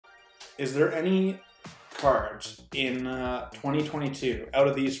is there any cards in 2022 out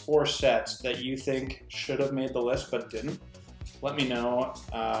of these 4 sets that you think should have made the list but didn't? Let me know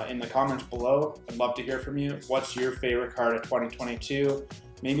in the comments below. I'd love to hear from you. What's your favorite card of 2022?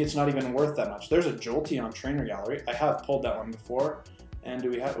 Maybe it's not even worth that much. There's a Jolteon Trainer Gallery. I have pulled that one before. And do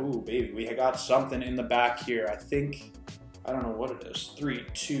we have, ooh baby, we got something in the back here. I think, I don't know what it is. 3,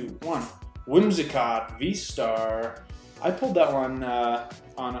 2, 1. Whimsicott V-Star. I pulled that one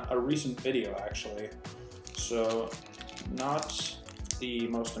on a recent video actually. So not the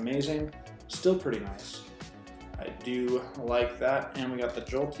most amazing, still pretty nice. I do like that, and we got the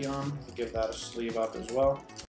Jolteon. I'll give that a sleeve up as well.